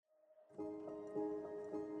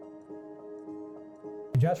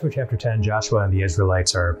Joshua chapter 10, Joshua and the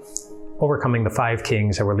Israelites are overcoming the 5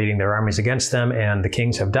 kings that were leading their armies against them, and the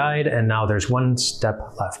kings have died, and now there's one step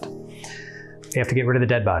left. They have to get rid of the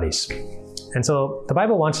dead bodies. And so the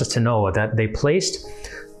Bible wants us to know that they placed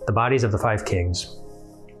the bodies of the 5 kings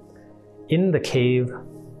in the cave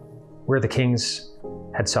where the kings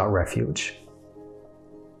had sought refuge,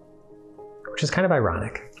 which is kind of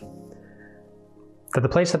ironic. That the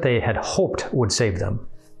place that they had hoped would save them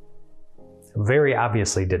very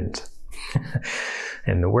obviously didn't.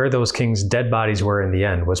 And where those kings' dead bodies were in the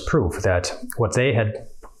end was proof that what they had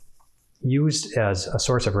used as a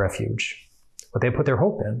source of refuge, what they put their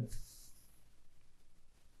hope in,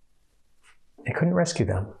 it couldn't rescue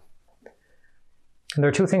them. And there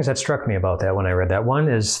are 2 things that struck me about that when I read that. One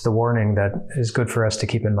is the warning that is good for us to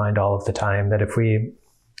keep in mind all of the time, that if we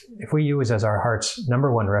use as our heart's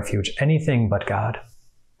number 1 refuge anything but God,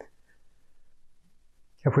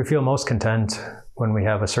 if we feel most content when we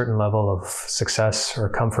have a certain level of success or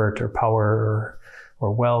comfort or power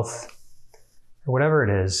or wealth or whatever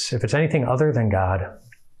it is, if it's anything other than God,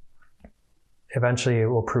 eventually it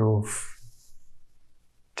will prove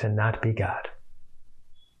to not be God.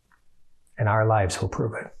 And our lives will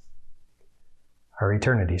prove it. Our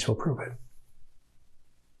eternities will prove it.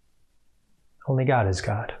 Only God is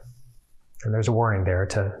God. And there's a warning there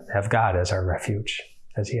to have God as our refuge,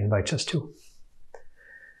 as he invites us to.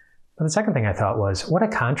 But the second thing I thought was, what a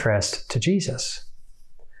contrast to Jesus.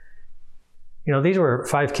 You know, these were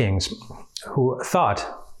 5 kings who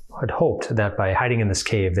had hoped that by hiding in this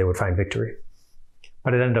cave they would find victory.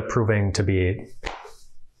 But it ended up proving to be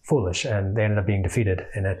foolish, and they ended up being defeated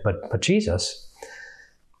in it. But Jesus,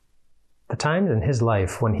 the times in his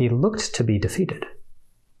life when he looked to be defeated,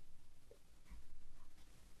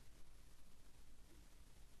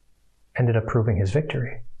 ended up proving his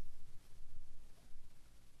victory.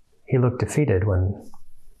 He looked defeated when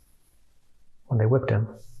they whipped him,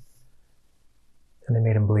 and they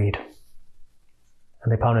made him bleed, and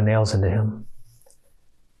they pounded nails into him,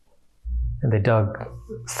 and they dug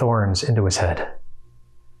thorns into his head.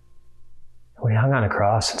 And when he hung on a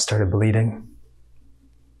cross and started bleeding,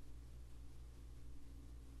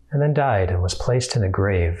 and then died and was placed in a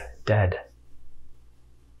grave, dead,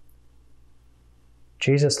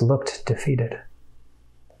 Jesus looked defeated.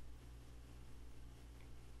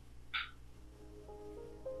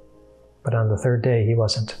 But on the 3rd day, he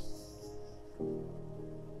wasn't.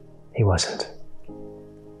 He wasn't.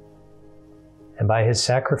 And by his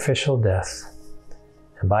sacrificial death,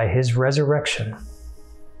 and by his resurrection,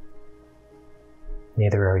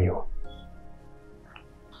 neither are you.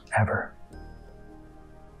 Ever.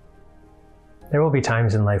 There will be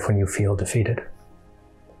times in life when you feel defeated.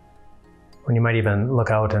 When you might even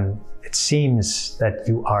look out and it seems that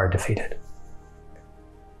you are defeated.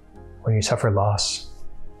 When you suffer loss,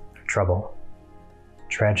 trouble,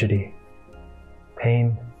 tragedy,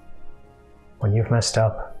 pain, when you've messed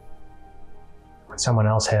up, when someone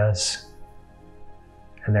else has,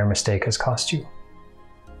 and their mistake has cost you.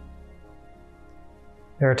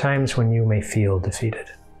 There are times when you may feel defeated.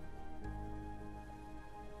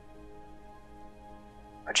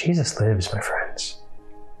 But Jesus lives, my friends.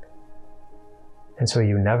 And so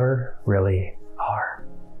you never really are.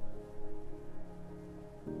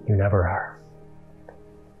 You never are.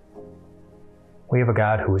 We have a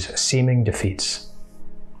God whose seeming defeats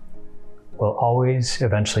will always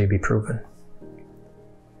eventually be proven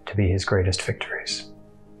to be his greatest victories.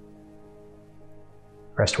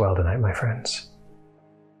 Rest well tonight, my friends.